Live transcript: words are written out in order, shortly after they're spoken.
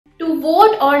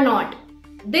vote or not?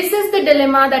 This is the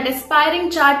dilemma that aspiring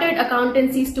chartered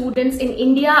accountancy students in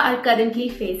India are currently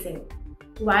facing.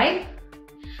 Why?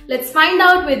 Let's find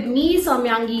out with me,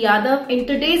 Soumyangi Yadav, in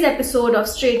today's episode of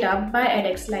Straight Up by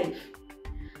edX Live.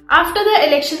 After the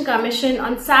Election Commission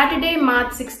on Saturday,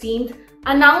 March 16th,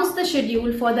 announced the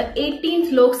schedule for the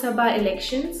 18th Lok Sabha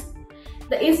elections,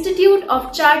 the Institute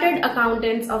of Chartered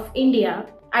Accountants of India,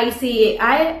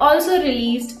 ICAI, also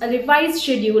released a revised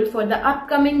schedule for the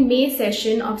upcoming May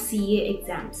session of CA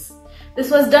exams.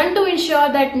 This was done to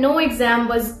ensure that no exam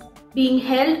was being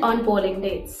held on polling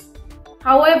dates.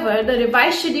 However, the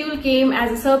revised schedule came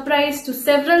as a surprise to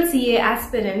several CA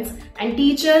aspirants and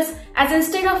teachers, as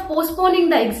instead of postponing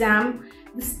the exam,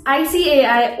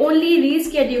 ICAI only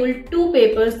rescheduled two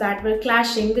papers that were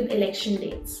clashing with election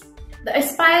dates. The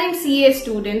aspiring CA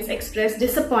students expressed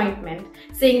disappointment,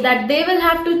 saying that they will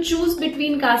have to choose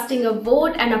between casting a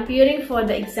vote and appearing for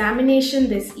the examination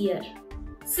this year.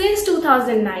 Since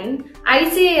 2009,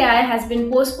 ICAI has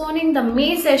been postponing the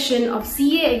May session of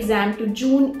CA exam to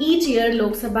June each year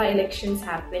Lok Sabha elections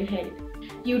have been held.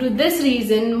 Due to this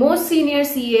reason, most senior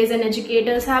CAs and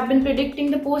educators have been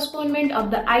predicting the postponement of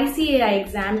the ICAI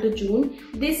exam to June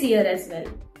this year as well.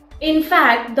 In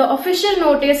fact, the official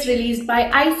notice released by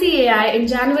ICAI in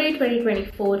January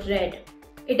 2024 read,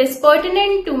 "It is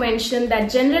pertinent to mention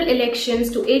that general elections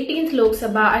to 18th Lok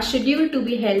Sabha are scheduled to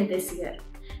be held this year,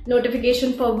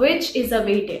 notification for which is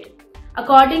awaited.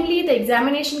 Accordingly, the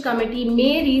examination committee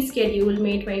may reschedule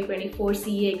May 2024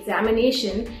 CA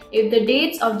examination if the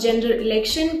dates of general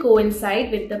election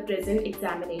coincide with the present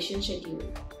examination schedule."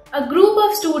 A group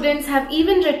of students have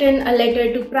even written a letter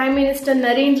to Prime Minister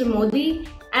Narendra Modi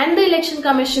and the Election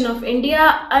Commission of India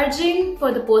urging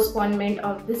for the postponement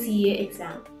of the CA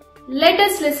exam. Let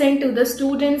us listen to the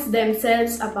students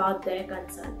themselves about their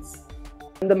concerns.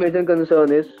 The major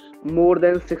concern is more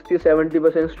than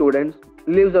 60-70% students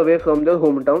lives away from their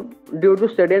hometown due to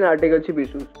study and articleship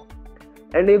issues.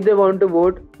 And if they want to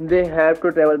vote, they have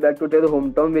to travel back to their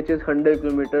hometown, which is 100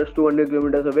 kilometers, 200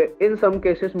 kilometers away, in some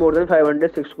cases more than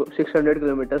 500-600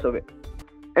 kilometers away.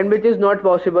 And which is not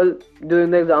possible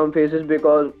during the exam phases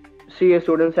because CA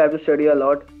students have to study a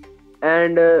lot,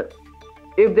 and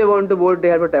if they want to vote, they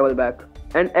have to travel back.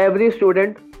 And every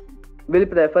student will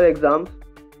prefer exams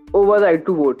over right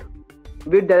to vote,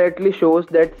 which directly shows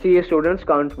that CA students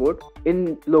can't vote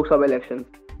in Lok Sabha elections.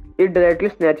 It directly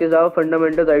snatches our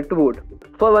fundamental right to vote.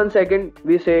 For 1 second,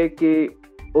 we say ki,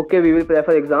 okay, we will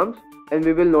prefer exams and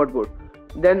we will not vote.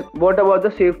 Then what about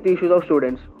the safety issues of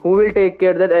students? Who will take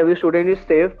care that every student is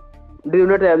safe during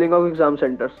the traveling of exam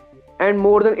centers? And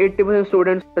more than 80%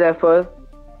 students prefer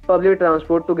public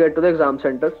transport to get to the exam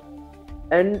centers.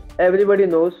 And everybody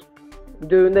knows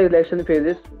during the election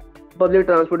phases, public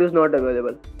transport is not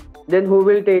available. Then who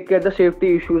will take care of the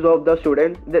safety issues of the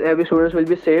students? Then every student will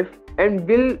be safe and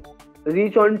will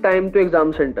reach on time to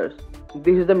exam centers.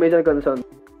 This is the major concern.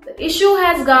 The issue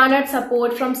has garnered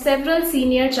support from several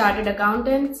senior chartered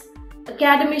accountants,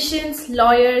 academicians,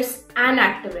 lawyers, and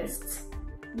activists.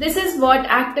 This is what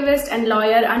activist and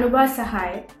lawyer Anubha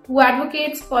Sahai, who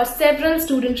advocates for several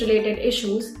student-related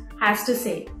issues, has to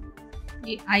say.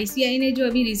 ICAI ने जो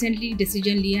अभी recently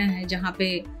decision लिया है जहाँ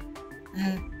पे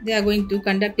they are going to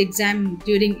conduct exam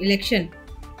during election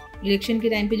के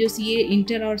time पे जो CA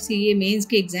इंटर और CA मेंस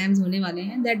के एग्जाम्स होने वाले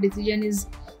हैं, that decision is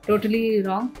totally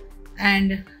wrong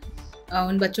and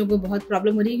उन बच्चों को बहुत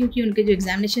प्रॉब्लम हो रही है क्योंकि उनके जो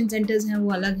एग्जामिनेशन सेंटर्स हैं वो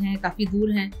अलग हैं, काफ़ी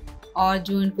दूर हैं, और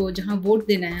जो उनको जहाँ वोट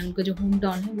देना है उनका जो होम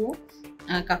टाउन है वो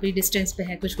काफ़ी डिस्टेंस पे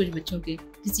है कुछ बच्चों के,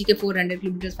 किसी के 400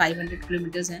 किलोमीटर्स 500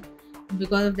 किलोमीटर्स हैं.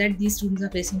 Because of that these students are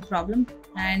facing problem,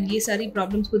 and ये सारी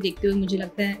प्रॉब्लम्स को देखते हुए मुझे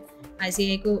लगता है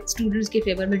ICAI को स्टूडेंट्स के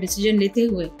फेवर में डिसीजन लेते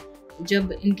हुए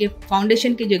जब इनके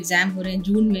फाउंडेशन के जो एग्ज़ाम हो रहे हैं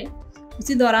जून में,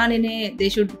 उसी दौरान इन्हें they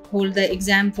should hold the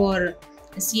exam for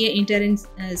CA inter and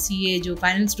CA जो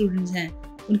फाइनल स्टूडेंट्स हैं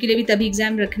उनके लिए भी तभी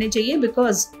एग्ज़ाम रखने चाहिए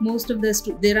because most of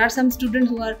the there are some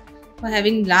students who are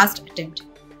having last attempt.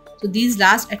 So these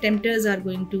last attempters are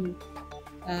going to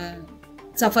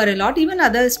suffer a lot. Even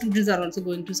other students are also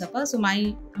going to suffer. So my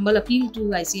humble appeal to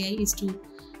ICAI is to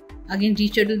again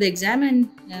reschedule the exam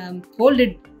and hold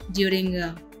it during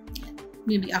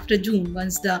maybe after June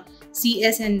once the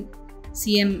CS and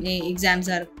CMA exams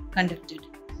are conducted.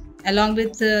 Along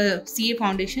with the CA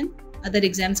Foundation, other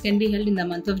exams can be held in the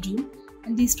month of June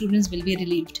and these students will be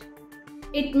relieved.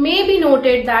 It may be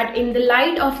noted that in the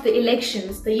light of the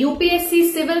elections, the UPSC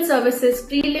Civil Services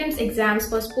Prelims exams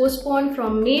was postponed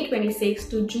from May 26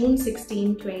 to June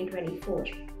 16, 2024.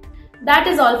 That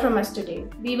is all from us today.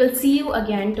 We will see you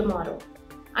again tomorrow.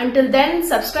 Until then,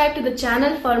 subscribe to the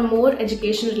channel for more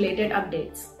education related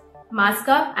updates. Mask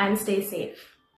up and stay safe.